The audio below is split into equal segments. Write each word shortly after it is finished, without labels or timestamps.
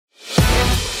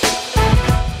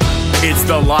It's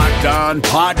the Locked On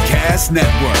Podcast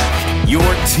Network, your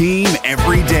team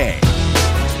every day.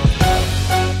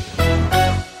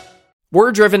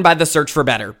 We're driven by the search for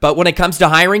better, but when it comes to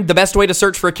hiring, the best way to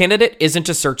search for a candidate isn't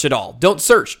to search at all. Don't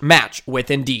search, match with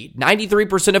Indeed.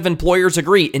 93% of employers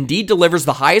agree Indeed delivers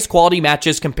the highest quality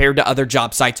matches compared to other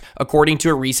job sites, according to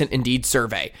a recent Indeed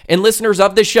survey. And listeners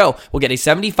of this show will get a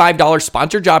 $75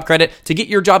 sponsored job credit to get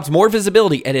your jobs more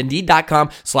visibility at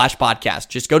Indeed.com/podcast.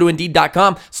 Just go to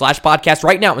Indeed.com/podcast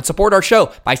right now and support our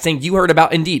show by saying you heard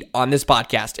about Indeed on this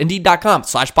podcast.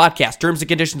 Indeed.com/podcast. Terms and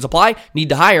conditions apply. Need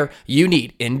to hire? You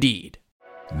need Indeed.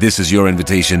 This is your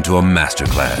invitation to a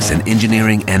masterclass in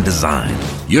engineering and design.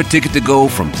 Your ticket to go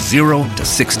from 0 to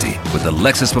 60 with the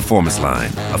Lexus Performance Line.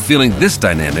 A feeling this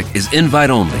dynamic is invite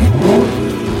only.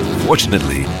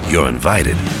 Fortunately, you're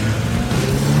invited.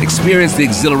 Experience the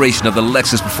exhilaration of the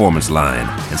Lexus Performance Line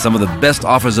and some of the best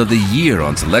offers of the year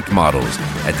on select models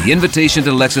at the Invitation to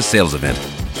Lexus sales event,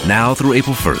 now through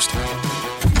April 1st.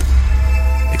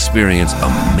 Experience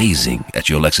amazing at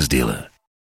your Lexus dealer.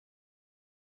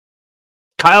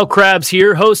 Kyle Krabs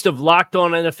here, host of Locked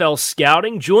On NFL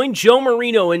Scouting. Join Joe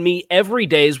Marino and me every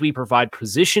day as we provide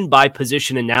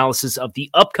position-by-position analysis of the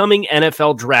upcoming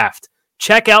NFL Draft.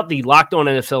 Check out the Locked On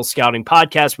NFL Scouting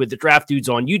podcast with the Draft Dudes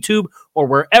on YouTube or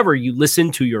wherever you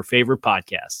listen to your favorite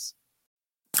podcasts.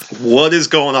 What is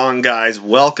going on, guys?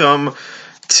 Welcome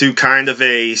to kind of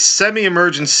a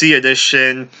semi-emergency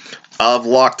edition of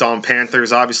Locked On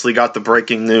Panthers. Obviously got the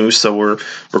breaking news, so we're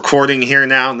recording here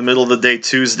now in the middle of the day,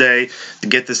 Tuesday, to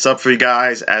get this up for you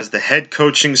guys as the head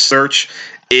coaching search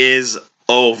is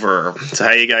over. So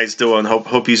how you guys doing?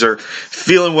 Hope you are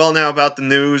feeling well now about the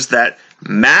news that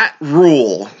Matt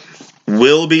Rhule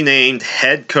will be named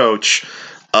head coach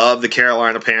of the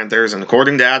Carolina Panthers, and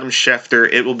according to Adam Schefter,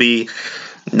 it will be,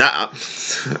 not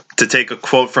to take a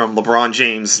quote from LeBron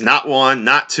James, not 1,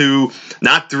 not 2,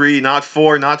 not 3, not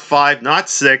 4, not 5, not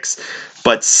 6,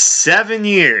 but 7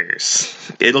 years.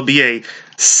 It'll be a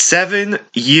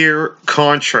 7-year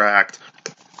contract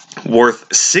worth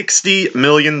 $60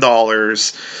 million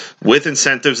with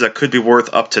incentives that could be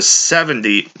worth up to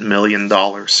 $70 million.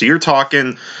 So you're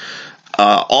talking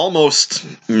almost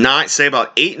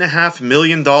about $8.5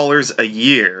 million a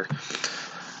year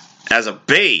as a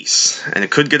base, and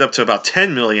it could get up to about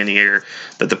 $10 million a year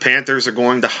that the Panthers are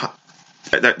going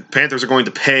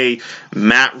to pay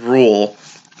Matt Rhule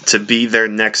to be their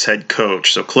next head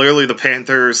coach. So clearly the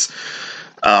Panthers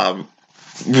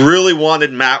really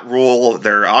wanted Matt Rhule.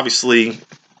 They're obviously,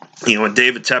 and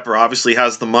David Tepper obviously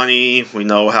has the money. We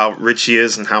know how rich he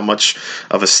is and how much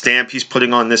of a stamp he's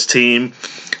putting on this team.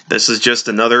 This is just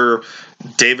another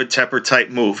David Tepper type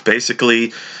move.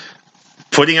 Basically,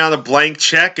 putting out a blank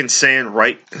check and saying,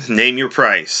 name your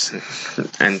price.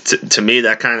 And to me,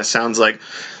 that kind of sounds like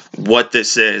what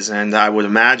this is. And I would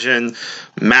imagine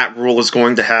Matt Rhule is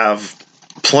going to have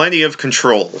plenty of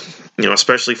control,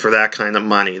 especially for that kind of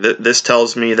money. This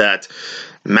tells me that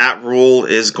Matt Rhule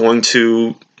is going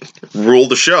to rule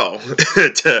the show,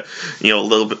 to, a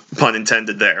little bit pun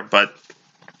intended there. But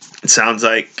it sounds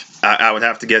like I would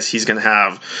have to guess he's going to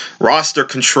have roster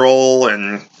control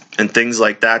and things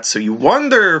like that. So you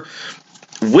wonder,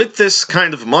 with this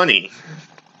kind of money,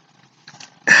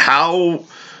 how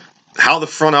the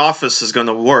front office is going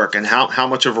to work and how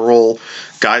much of a role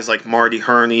guys like Marty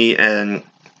Herney, and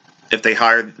if they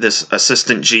hire this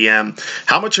assistant GM,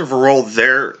 how much of a role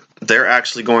they're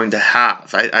actually going to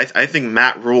have. I think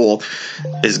Matt Rhule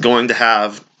is going to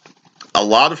have a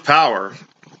lot of power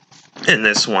in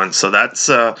this one. So that's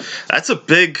a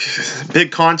big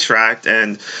contract,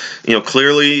 and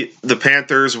clearly the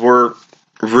Panthers were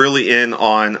really in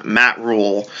on Matt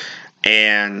Rhule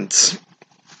and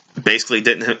basically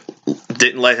didn't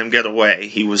let him get away.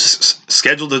 He was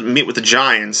scheduled to meet with the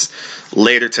Giants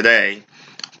later today,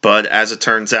 but as it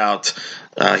turns out,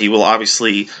 he will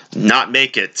obviously not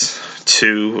make it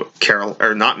to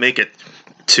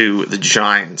the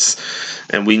Giants.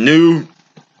 And we knew,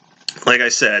 like I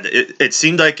said, it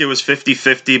seemed like it was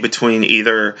 50-50 between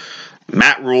either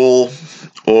Matt Rhule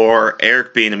or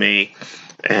Eric Bieniemy,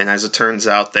 and as it turns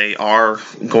out, they are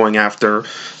going after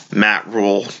Matt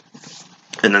Rhule.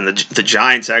 And then the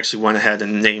Giants actually went ahead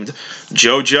and named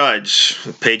Joe Judge,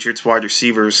 Patriots wide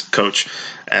receivers coach,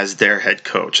 as their head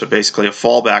coach. So basically a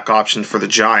fallback option for the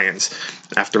Giants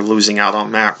after losing out on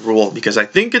Matt Rhule, because I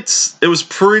think it was a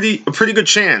pretty good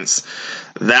chance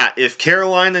that if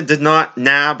Carolina did not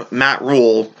nab Matt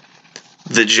Rhule,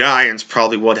 the Giants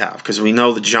probably would have, because we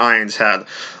know the Giants had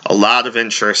a lot of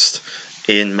interest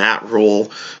in Matt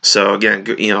Rhule. So again,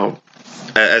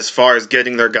 as far as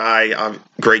getting their guy,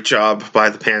 great job by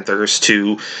the Panthers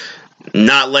to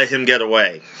not let him get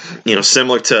away.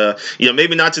 Similar to,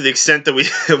 maybe not to the extent that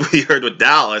we heard with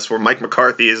Dallas, where Mike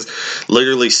McCarthy is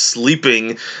literally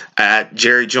sleeping at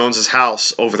Jerry Jones's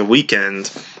house over the weekend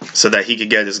so that he could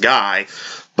get his guy.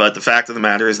 But the fact of the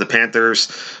matter is the Panthers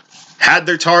had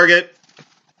their target,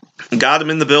 got him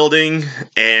in the building,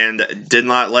 and did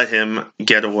not let him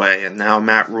get away. And now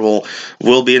Matt Rhule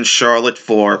will be in Charlotte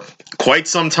for quite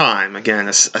some time. Again,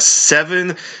 a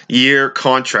 7-year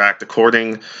contract,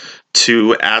 according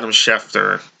to Adam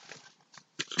Schefter,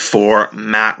 for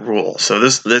Matt Rhule. So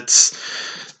that's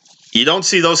you don't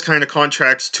see those kind of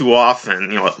contracts too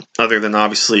often, other than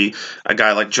obviously a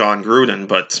guy like John Gruden,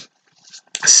 but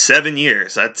 7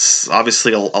 years, that's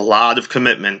obviously a lot of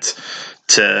commitment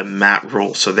to Matt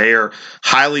Rhule. So they are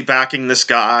highly backing this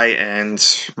guy and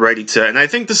ready to, and I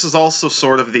think this is also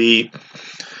sort of we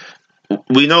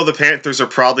know the Panthers are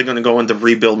probably going to go into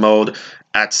rebuild mode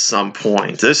at some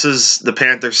point. This is the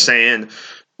Panthers saying,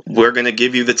 we're going to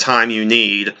give you the time you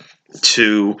need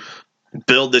to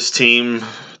build this team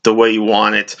the way you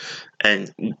want it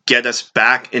and get us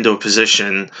back into a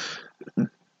position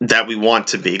that we want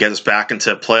to be, get us back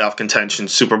into playoff contention,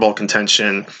 Super Bowl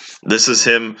contention. This is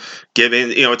him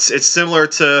giving, it's similar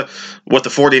to what the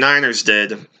 49ers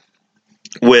did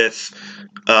with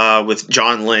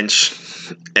John Lynch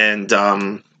and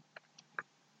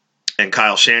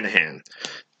Kyle Shanahan,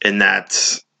 in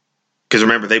that, because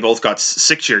remember, they both got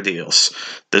 6-year deals.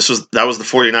 That was the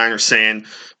 49ers saying,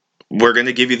 we're going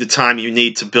to give you the time you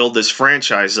need to build this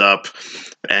franchise up.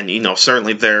 And,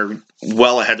 certainly they're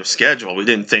well ahead of schedule. We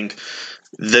didn't think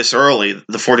this early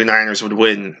the 49ers would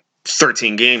win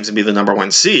 13 games and be the number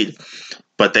 1 seed.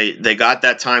 But they got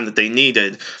that time that they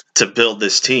needed to build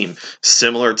this team.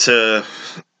 Similar to,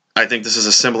 I think this is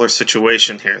a similar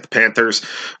situation here. The Panthers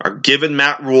are giving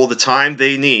Matt Rhule the time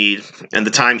they need and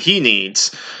the time he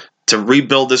needs to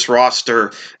rebuild this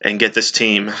roster and get this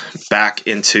team back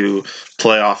into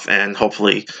playoff and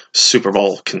hopefully Super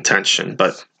Bowl contention.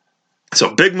 But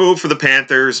so big move for the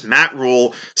Panthers. Matt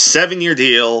Rhule, 7-year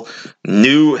deal,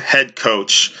 new head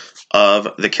coach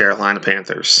of the Carolina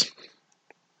Panthers.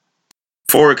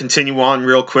 Before we continue on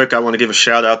real quick, I want to give a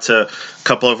shout out to a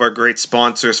couple of our great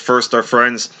sponsors. First, our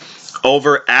friends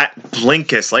over at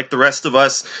Blinkist. Like the rest of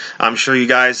us, I'm sure you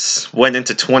guys went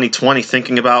into 2020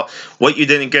 thinking about what you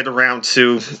didn't get around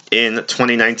to in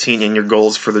 2019 and your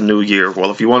goals for the new year.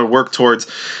 Well, if you want to work towards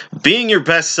being your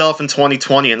best self in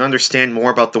 2020 and understand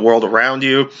more about the world around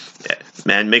you,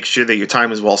 and make sure that your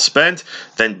time is well spent,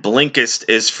 then Blinkist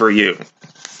is for you.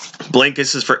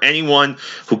 Blinkist is for anyone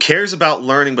who cares about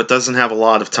learning but doesn't have a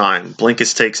lot of time.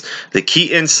 Blinkist takes the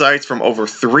key insights from over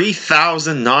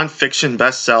 3,000 nonfiction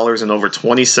bestsellers in over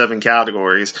 27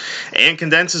 categories and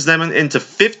condenses them into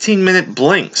 15-minute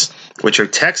blinks, which are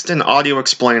text and audio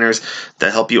explainers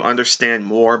that help you understand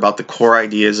more about the core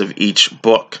ideas of each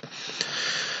book.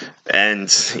 And,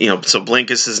 so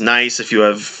Blinkist is nice if you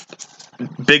have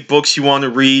big books you want to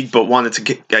read but wanted to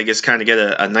get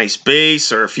a nice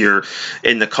base, or if you're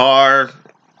in the car,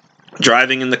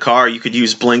 driving in the car, you could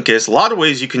use Blinkist. A lot of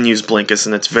ways you can use Blinkist,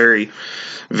 and it's very,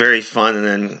 very fun. And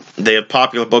then they have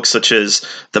popular books such as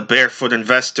The Barefoot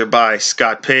Investor by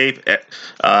Scott Pape,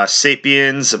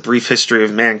 Sapiens, A Brief History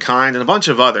of Mankind, and a bunch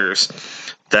of others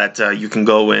that you can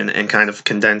go in and kind of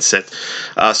condense it.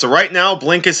 So right now,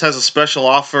 Blinkist has a special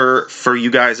offer for you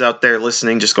guys out there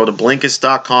listening. Just go to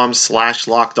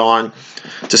Blinkist.com/lockedon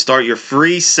to start your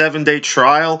free 7-day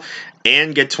trial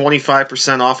and get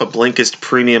 25% off a Blinkist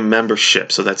premium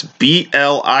membership. So that's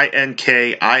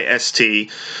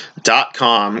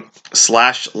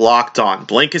BLINKIST.com/lockedon.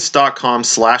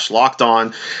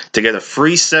 Blinkist.com/lockedon to get a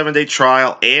free 7-day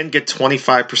trial and get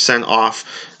 25% off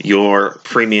your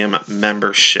premium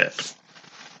membership.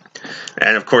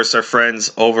 And of course, our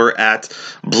friends over at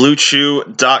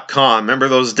BlueChew.com. Remember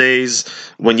those days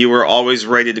when you were always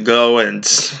ready to go and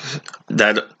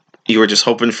that you were just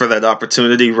hoping for that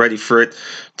opportunity, ready for it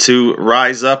to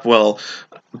rise up? Well,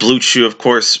 Blue Chew, of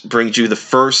course, brings you the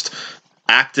first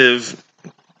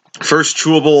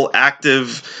chewable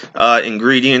active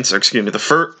ingredients, the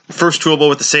first chewable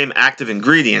with the same active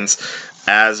ingredients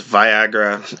as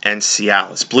Viagra and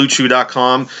Cialis.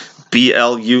 BlueChew.com,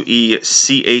 BLUECHEW.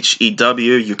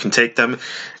 You can take them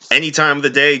any time of the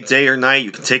day or night.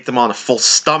 You can take them on a full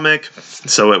stomach,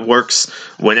 so it works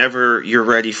whenever you're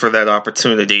ready for that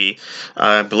opportunity.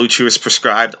 Blue Chew is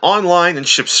prescribed online and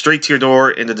shipped straight to your door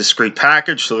in a discreet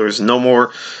package, so there's no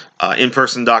more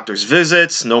in-person doctor's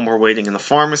visits, no more waiting in the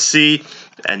pharmacy,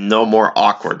 and no more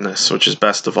awkwardness, which is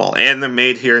best of all. And they're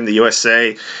made here in the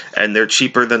USA, and they're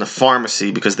cheaper than a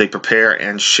pharmacy because they prepare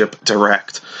and ship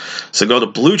direct. So go to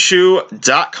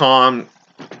BlueChew.com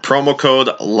promo code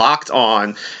Locked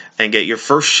On, and get your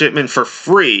first shipment for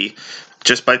free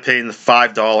just by paying the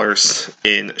 $5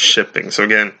 in shipping. So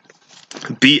again,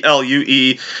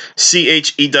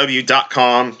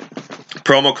 BLUECHEW.com,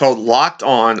 promo code Locked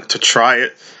On to try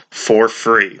it for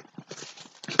free.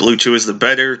 Blue Chew is the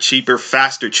better, cheaper,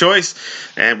 faster choice,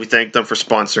 and we thank them for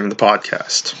sponsoring the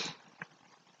podcast.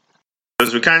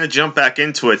 As we kind of jump back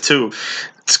into it too,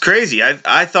 it's crazy.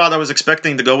 I thought I was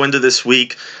expecting to go into this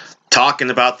week talking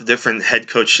about the different head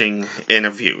coaching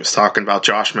interviews, talking about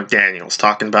Josh McDaniels,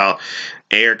 talking about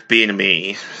Eric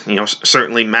Bieniemy,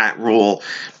 certainly Matt Rhule,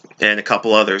 and a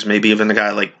couple others, maybe even a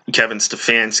guy like Kevin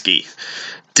Stefanski.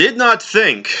 Did not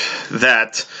think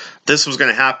that this was going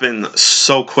to happen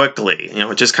so quickly.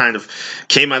 It just kind of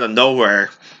came out of nowhere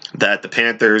that the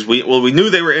Panthers, we knew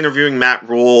they were interviewing Matt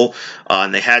Rhule,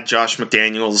 and they had Josh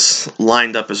McDaniels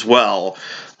lined up as well.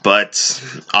 But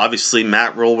obviously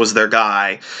Matt Rhule was their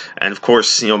guy. And of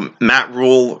course, Matt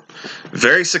Rhule,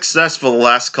 very successful the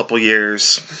last couple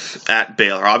years at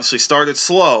Baylor. Obviously started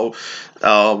slow,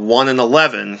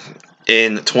 1-11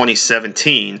 in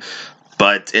 2017.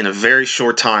 But in a very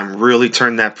short time, really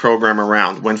turned that program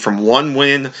around. Went from 1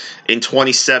 win in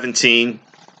 2017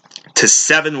 to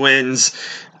 7 wins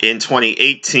in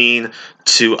 2018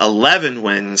 to 11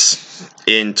 wins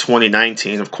in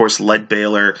 2019. Of course, led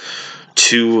Baylor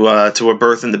to a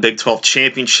berth in the Big 12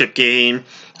 championship game,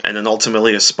 and then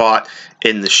ultimately a spot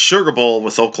in the Sugar Bowl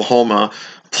with Oklahoma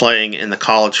playing in the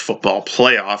college football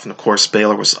playoff. And of course,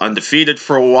 Baylor was undefeated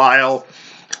for a while.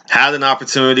 Had an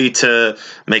opportunity to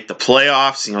make the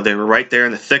playoffs. They were right there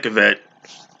in the thick of it,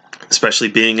 especially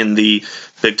being in the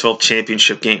Big 12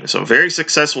 championship game. So very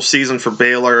successful season for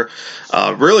Baylor.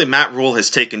 Really, Matt Rhule has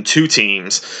taken 2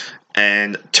 teams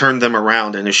and turned them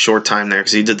around in his short time there,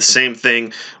 because he did the same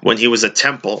thing when he was at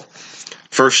Temple.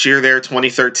 First year there,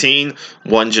 2013,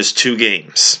 won just 2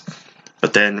 games.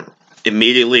 But then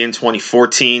immediately in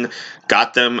 2014,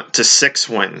 got them to 6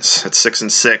 wins at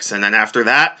 6-6. And then after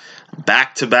that,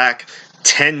 back-to-back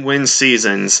 10-win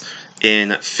seasons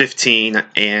in 15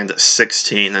 and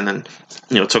 16, and then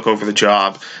took over the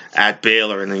job at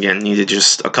Baylor, and again needed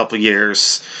just 3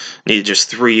 years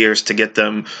to get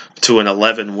them to an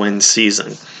 11-win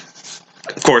season.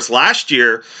 Of course, last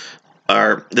year,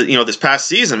 this past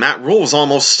season, Matt Rhule was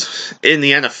almost in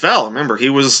the NFL. Remember, he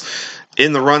was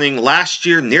in the running last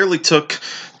year, nearly took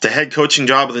the head coaching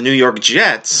job of the New York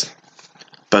Jets.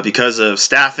 But because of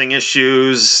staffing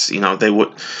issues,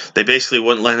 they basically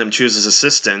wouldn't let him choose his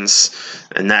assistants,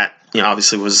 and that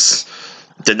obviously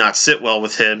did not sit well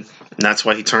with him, and that's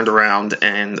why he turned around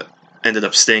and ended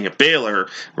up staying at Baylor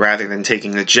rather than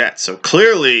taking the Jets. So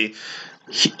clearly,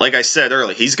 like I said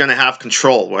earlier, he's going to have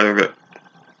control, whether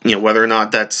or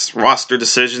not that's roster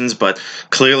decisions, but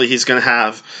clearly he's going to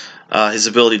have his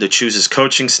ability to choose his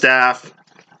coaching staff.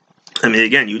 I mean,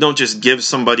 again, you don't just give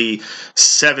somebody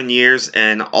 7 years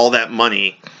and all that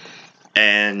money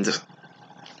and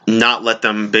not let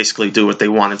them basically do what they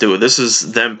want to do. This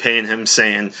is them paying him,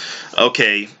 saying,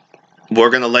 okay,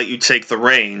 we're going to let you take the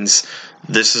reins.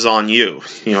 This is on you.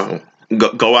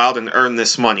 Go out and earn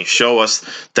this money. Show us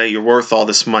that you're worth all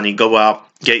this money. Go out,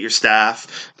 get your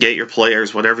staff, get your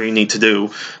players, whatever you need to do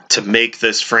to make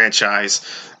this franchise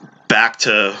back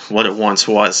to what it once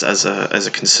was as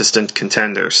a consistent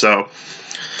contender. So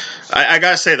I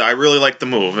gotta say that I really like the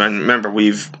move. And remember,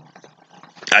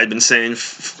 I've been saying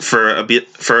for a bit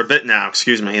now,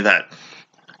 that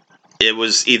it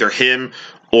was either him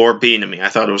or Bieniemy. I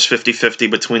thought it was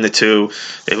 50-50 between the two.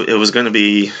 It was going to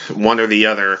be one or the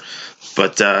other.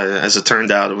 But as it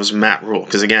turned out, it was Matt Rhule.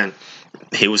 Because again,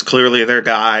 he was clearly their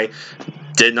guy.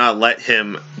 Did not let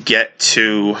him get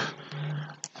to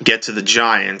the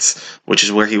Giants, which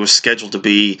is where he was scheduled to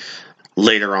be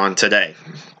later on today.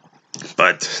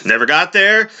 But never got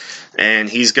there, and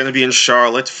he's going to be in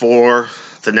Charlotte for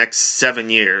the next 7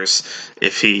 years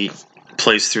if he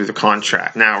plays through the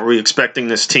contract. Now, are we expecting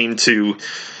this team to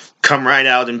come right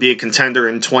out and be a contender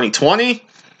in 2020?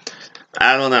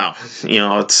 I don't know.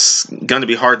 It's going to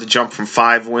be hard to jump from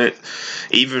 5 wins,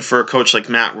 even for a coach like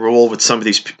Matt Rhule with some of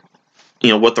these,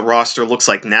 what the roster looks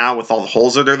like now with all the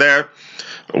holes that are there.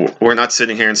 We're not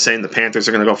sitting here and saying the Panthers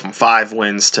are going to go from 5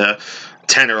 wins to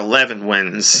 10 or 11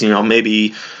 wins.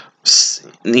 Maybe,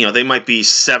 they might be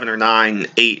 7 or 9,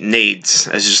 8 and 8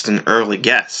 as just an early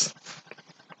guess.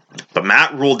 But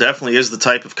Matt Rhule definitely is the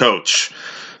type of coach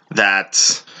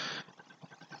that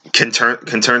can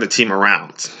turn the team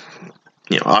around.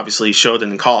 Obviously he showed it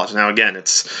in college. Now again,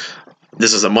 this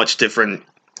is a much different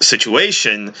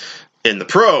situation in the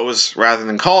pros rather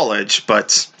than college,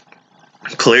 but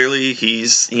clearly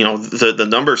he's, the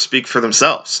numbers speak for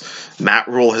themselves. Matt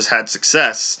Rhule has had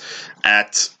success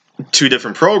at two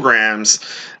different programs,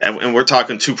 and we're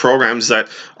talking two programs that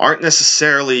aren't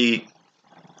necessarily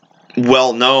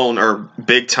well known or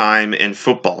big time in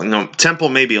football. Temple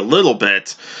maybe a little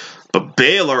bit, but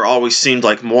Baylor always seemed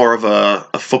like more of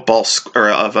a football or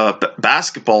of a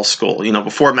basketball school.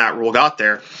 Before Matt Rhule got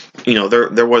there,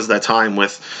 there was that time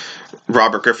with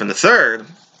Robert Griffin III.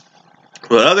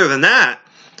 But other than that,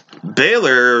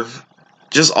 Baylor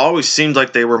just always seemed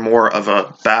like they were more of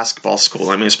a basketball school.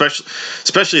 I mean,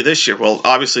 especially this year. Well,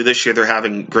 obviously this year they're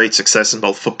having great success in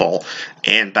both football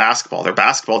and basketball. Their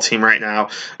basketball team right now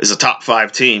is a top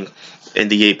 5 team in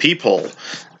the AP poll.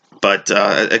 But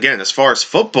again, as far as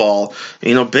football,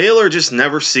 Baylor just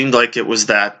never seemed like it was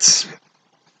that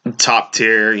top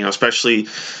tier, especially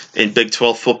in Big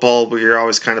 12 football, where you're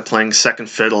always kind of playing second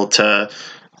fiddle to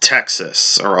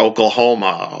Texas or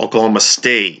Oklahoma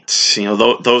State,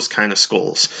 those kind of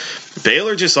schools.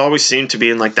 Baylor just always seemed to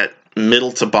be in like that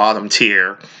middle to bottom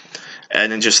tier.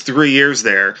 And in just 3 years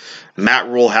there, Matt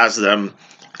Rhule has them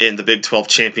in the Big 12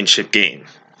 championship game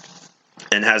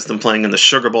and has them playing in the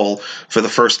Sugar Bowl for the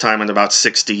first time in about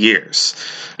 60 years.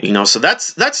 So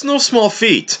that's no small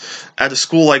feat at a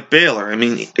school like Baylor. I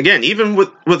mean, again, even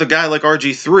with a guy like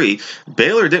RG3,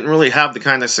 Baylor didn't really have the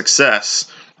kind of success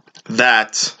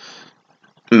that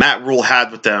Matt Rhule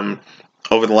had with them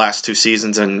over the last 2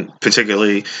 seasons, and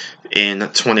particularly in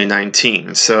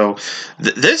 2019. So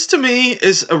this to me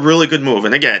is a really good move.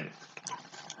 And again,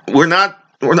 I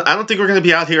don't think we're going to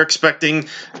be out here expecting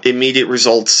immediate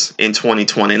results in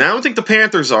 2020. And I don't think the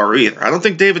Panthers are either. I don't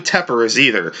think David Tepper is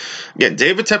either. Again,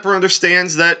 David Tepper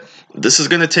understands that this is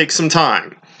going to take some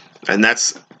time. And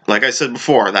that's, like I said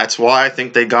before, that's why I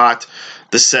think they got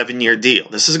the 7-year deal.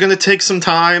 This is going to take some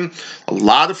time, a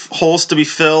lot of holes to be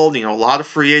filled, a lot of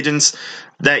free agents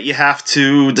that you have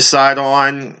to decide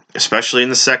on, especially in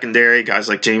the secondary, guys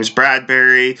like James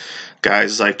Bradbury,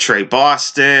 guys like Trey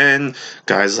Boston,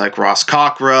 guys like Ross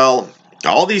Cockrell.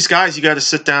 All these guys you got to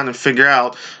sit down and figure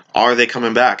out, are they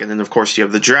coming back? And then, of course, you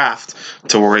have the draft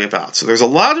to worry about. So there's a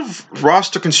lot of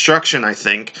roster construction, I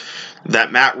think,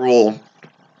 that Matt Rhule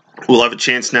will have a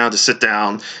chance now to sit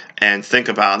down and think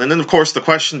about. And then, of course, the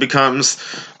question becomes,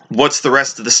 what's the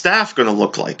rest of the staff going to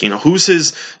look like? Who's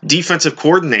his defensive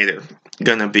coordinator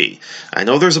going to be? I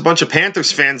know there's a bunch of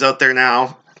Panthers fans out there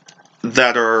now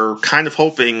that are kind of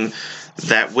hoping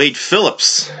that Wade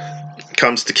Phillips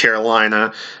comes to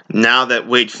Carolina now that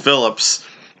Wade Phillips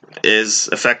is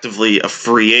effectively a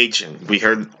free agent. We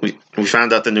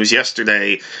found out the news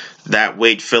yesterday that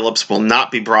Wade Phillips will not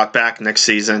be brought back next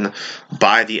season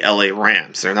by the LA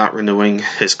Rams. They're not renewing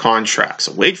his contract.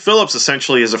 So Wade Phillips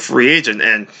essentially is a free agent.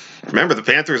 And remember, the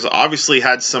Panthers obviously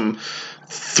had some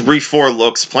 3-4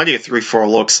 looks, plenty of 3-4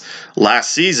 looks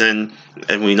last season.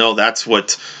 And we know that's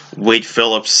what Wade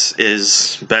Phillips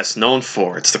is best known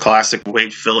for. It's the classic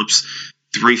Wade Phillips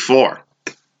 3-4.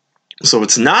 So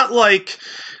it's not like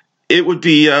it would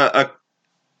be a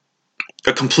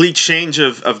complete change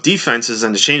of defenses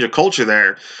and a change of culture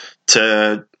there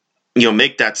to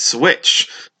make that switch.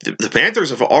 The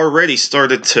Panthers have already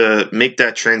started to make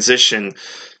that transition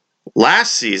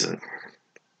last season.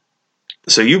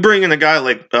 So you bring in a guy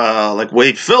like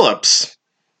Wade Phillips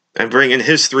and bring in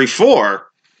his 3-4,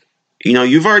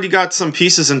 you've already got some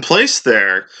pieces in place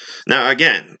there. Now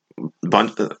again,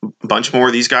 bunch more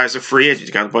of these guys are free agents.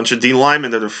 You got a bunch of D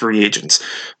linemen that are free agents.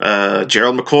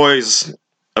 Gerald McCoy's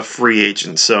a free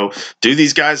agent. So do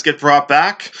these guys get brought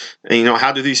back? And,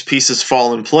 how do these pieces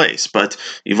fall in place? But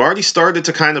you've already started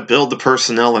to kind of build the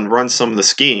personnel and run some of the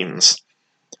schemes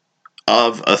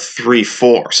of a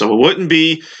 3-4. So it wouldn't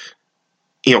be,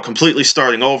 completely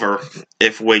starting over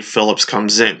if Wade Phillips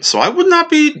comes in. So I would not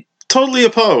be totally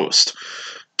opposed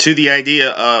to the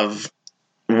idea of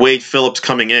Wade Phillips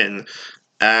coming in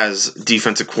as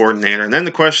defensive coordinator. And then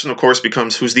the question, of course,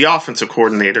 becomes, who's the offensive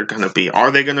coordinator going to be? Are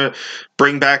they going to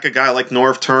bring back a guy like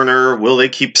Norv Turner? Will they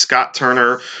keep Scott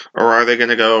Turner? Or are they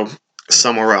going to go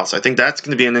somewhere else? I think that's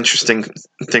going to be an interesting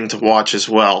thing to watch as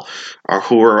well, or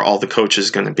who are all the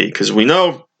coaches going to be? Because we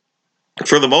know,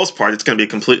 for the most part, it's going to be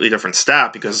a completely different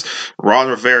staff, because Ron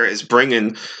Rivera is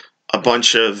bringing a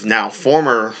bunch of now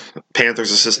former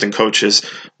Panthers assistant coaches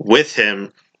with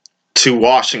him to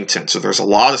Washington. So there's a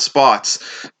lot of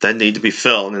spots that need to be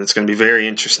filled, and it's going to be very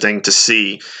interesting to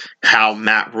see how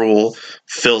Matt Rhule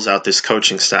fills out this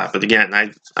coaching staff. But again,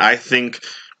 I think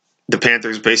the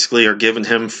Panthers basically are giving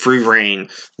him free reign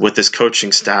with this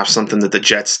coaching staff, something that the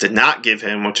Jets did not give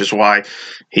him, which is why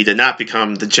he did not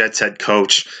become the Jets head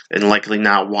coach, and likely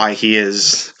now why he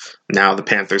is now the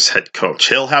Panthers head coach.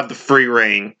 He'll have the free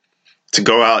reign to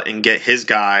go out and get his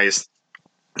guys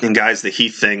and guys that he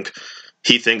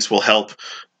thinks will help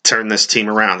turn this team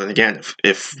around. And again,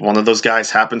 if one of those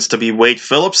guys happens to be Wade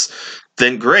Phillips,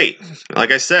 then great.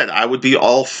 Like I said, I would be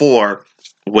all for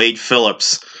Wade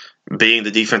Phillips being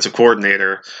the defensive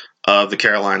coordinator of the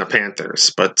Carolina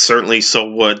Panthers. But certainly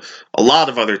so would a lot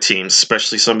of other teams,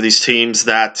 especially some of these teams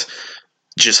that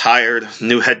just hired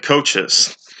new head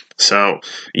coaches. So,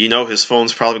 his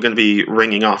phone's probably going to be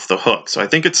ringing off the hook. So I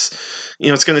think it's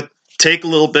going to take a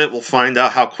little bit. We'll find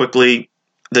out how quickly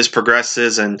this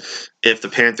progresses and if the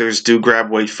Panthers do grab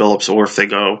Wade Phillips or if they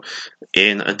go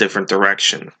in a different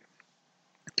direction.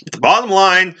 The bottom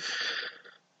line,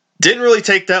 didn't really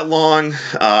take that long.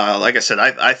 Like I said,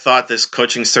 I thought this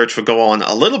coaching search would go on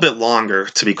a little bit longer,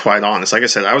 to be quite honest. Like I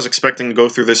said, I was expecting to go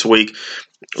through this week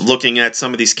looking at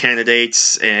some of these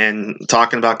candidates and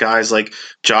talking about guys like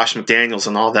Josh McDaniels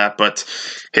and all that. But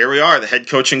here we are. The head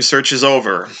coaching search is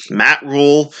over. Matt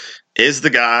Rhule is the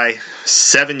guy.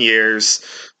 7 years,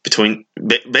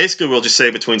 basically we'll just say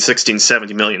between $60 and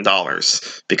 $70 million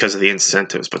because of the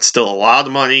incentives. But still a lot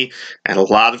of money and a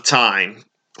lot of time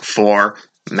for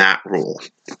Matt Rhule.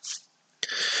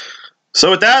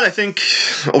 So with that, I think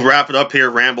we'll wrap it up here.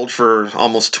 Rambled for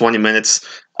almost 20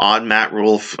 minutes on Matt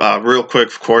Rhule. Real quick,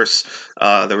 of course,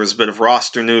 there was a bit of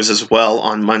roster news as well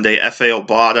on Monday. F.A.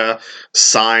 Obata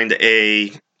signed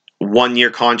a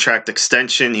one-year contract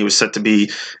extension. He was set to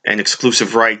be an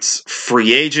exclusive rights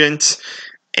free agent,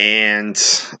 and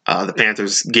the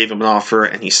Panthers gave him an offer,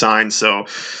 and he signed. So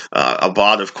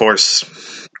Obata, of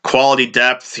course, quality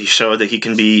depth. He showed that he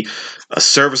can be a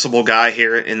serviceable guy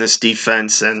here in this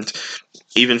defense, and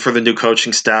even for the new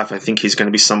coaching staff, I think he's going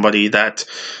to be somebody that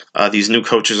these new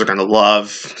coaches are going to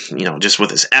love, just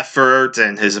with his effort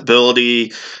and his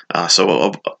ability.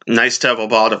 So nice to have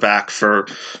Obata back for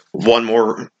one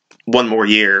more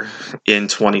year in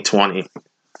 2020.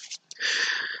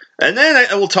 And then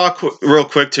I will talk real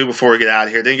quick, too, before we get out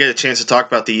of here. Didn't get a chance to talk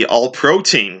about the All-Pro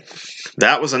team.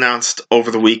 That was announced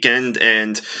over the weekend,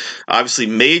 and obviously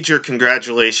major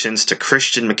congratulations to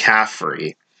Christian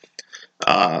McCaffrey.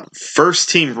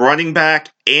 First-team running back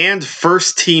and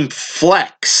first-team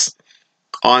flex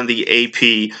on the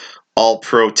AP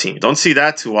All-Pro team. Don't see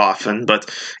that too often, but,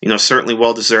 certainly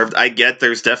well-deserved. I get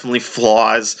there's definitely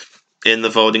flaws in the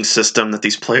voting system that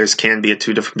these players can be at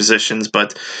two different positions,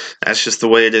 but that's just the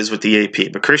way it is with the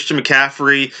AP. But Christian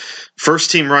McCaffrey,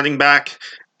 first-team running back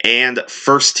and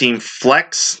first-team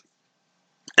flex.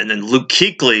 And then Luke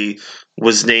Kuechly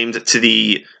was named to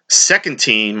the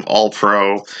second-team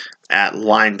All-Pro at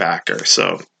linebacker.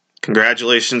 So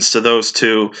congratulations to those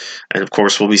two. And, of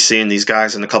course, we'll be seeing these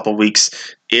guys in a couple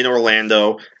weeks in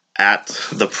Orlando at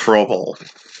the Pro Bowl.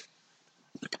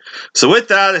 So with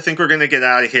that, I think we're going to get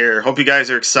out of here. Hope you guys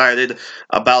are excited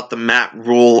about the Matt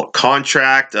Rhule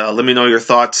contract. Let me know your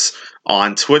thoughts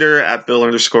on Twitter at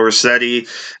Bill_Rossetti.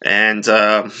 And,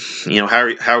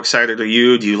 how excited are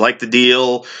you? Do you like the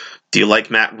deal? Do you like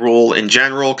Matt Rhule in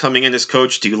general coming in as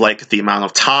coach? Do you like the amount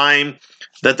of time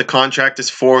that the contract is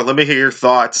for? Let me hear your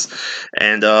thoughts.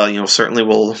 And, certainly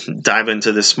we'll dive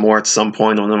into this more at some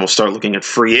point, and then we'll start looking at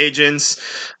free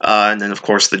agents. And then, of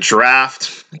course, the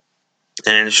draft.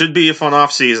 And it should be a fun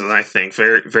offseason, I think.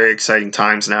 Very, very exciting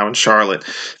times now in Charlotte,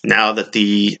 now that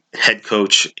the head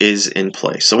coach is in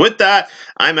place. So with that,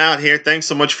 I'm out here. Thanks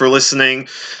so much for listening.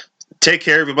 Take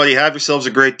care, everybody. Have yourselves a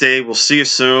great day. We'll see you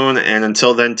soon. And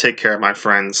until then, take care, my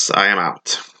friends. I am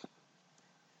out.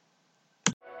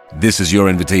 This is your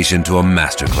invitation to a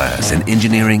masterclass in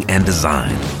engineering and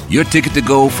design. Your ticket to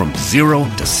go from 0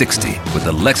 to 60 with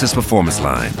the Lexus Performance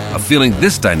Line. A feeling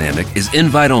this dynamic is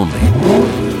invite only.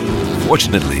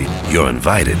 Fortunately, you're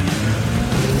invited.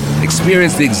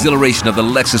 Experience the exhilaration of the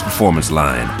Lexus Performance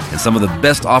Line and some of the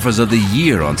best offers of the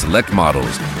year on select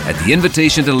models at the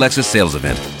Invitation to Lexus sales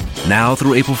event, now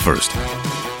through April 1st.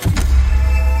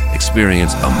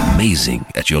 Experience amazing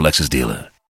at your Lexus dealer.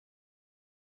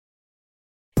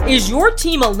 Is your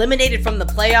team eliminated from the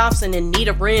playoffs and in need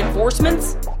of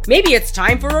reinforcements? Maybe it's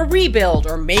time for a rebuild,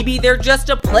 or maybe they're just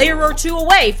a player or two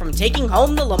away from taking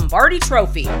home the Lombardi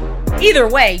Trophy. Either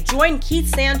way, join Keith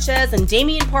Sanchez and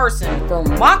Damian Parson for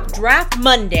Mock Draft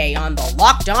Monday on the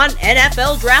Locked On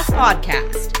NFL Draft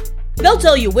Podcast. They'll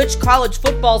tell you which college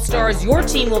football stars your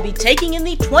team will be taking in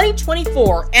the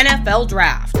 2024 NFL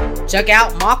Draft. Check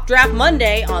out Mock Draft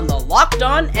Monday on the Locked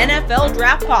On NFL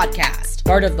Draft Podcast,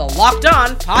 part of the Locked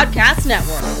On Podcast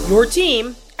Network, your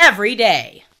team every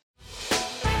day.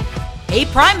 Hey,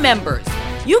 Prime members,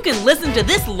 you can listen to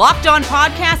this Locked On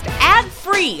podcast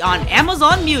ad-free on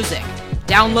Amazon Music.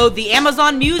 Download the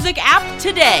Amazon Music app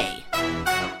today.